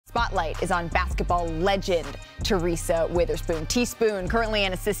spotlight is on basketball legend Teresa Weatherspoon. Teaspoon, currently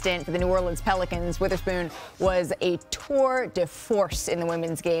an assistant for the New Orleans Pelicans. Weatherspoon was a tour de force in the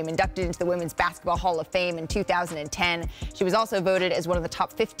women's game, inducted into the Women's Basketball Hall of Fame in 2010. She was also voted as one of the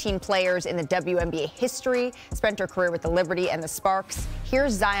top 15 players in the WNBA history, spent her career with the Liberty and the Sparks.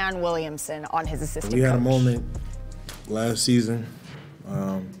 Here's Zion Williamson on his assistant We had coach. a moment last season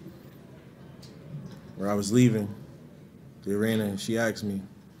where I was leaving the arena, and she asked me,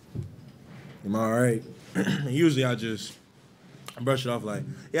 "Am I all right?" Usually I brush it off like,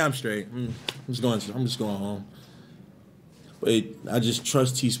 "Yeah, I'm straight. I'm just going home." But I just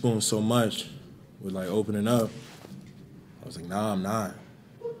trust Teaspoon so much with like opening up. I was like, "Nah, I'm not.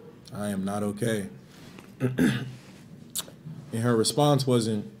 I am not okay." And her first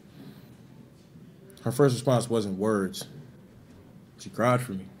response wasn't words. She cried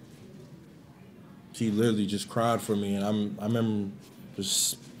for me. She literally just cried for me, and I remember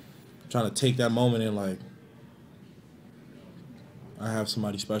just trying to take that moment and like, I have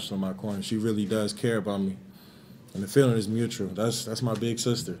somebody special in my corner. She really does care about me, and the feeling is mutual. That's my big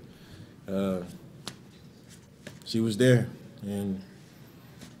sister. She was there, and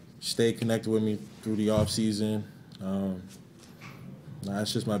stayed connected with me through the off season.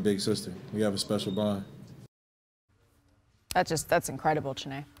 It's just my big sister. We have a special bond. That's incredible,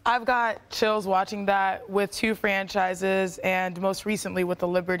 Chanae. I've got chills watching that with two franchises and most recently with the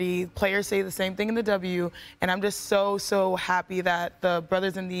Liberty. Players say the same thing in the W, and I'm just so happy that the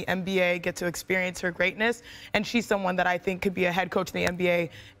brothers in the NBA get to experience her greatness, and she's someone that I think could be a head coach in the NBA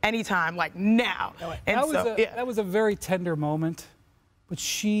anytime, like now. That was a very tender moment, but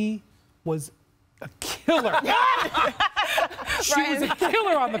she was a killer. She was a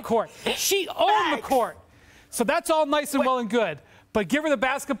killer on the court. She owned the court. So that's all nice and well and good. But give her the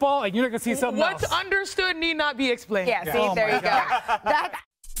basketball, and you're going to see something else. What's understood need not be explained. Yeah, see, there you go.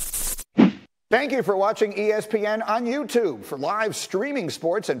 Thank you for watching ESPN on YouTube. For live streaming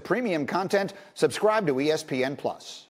sports and premium content, subscribe to ESPN+.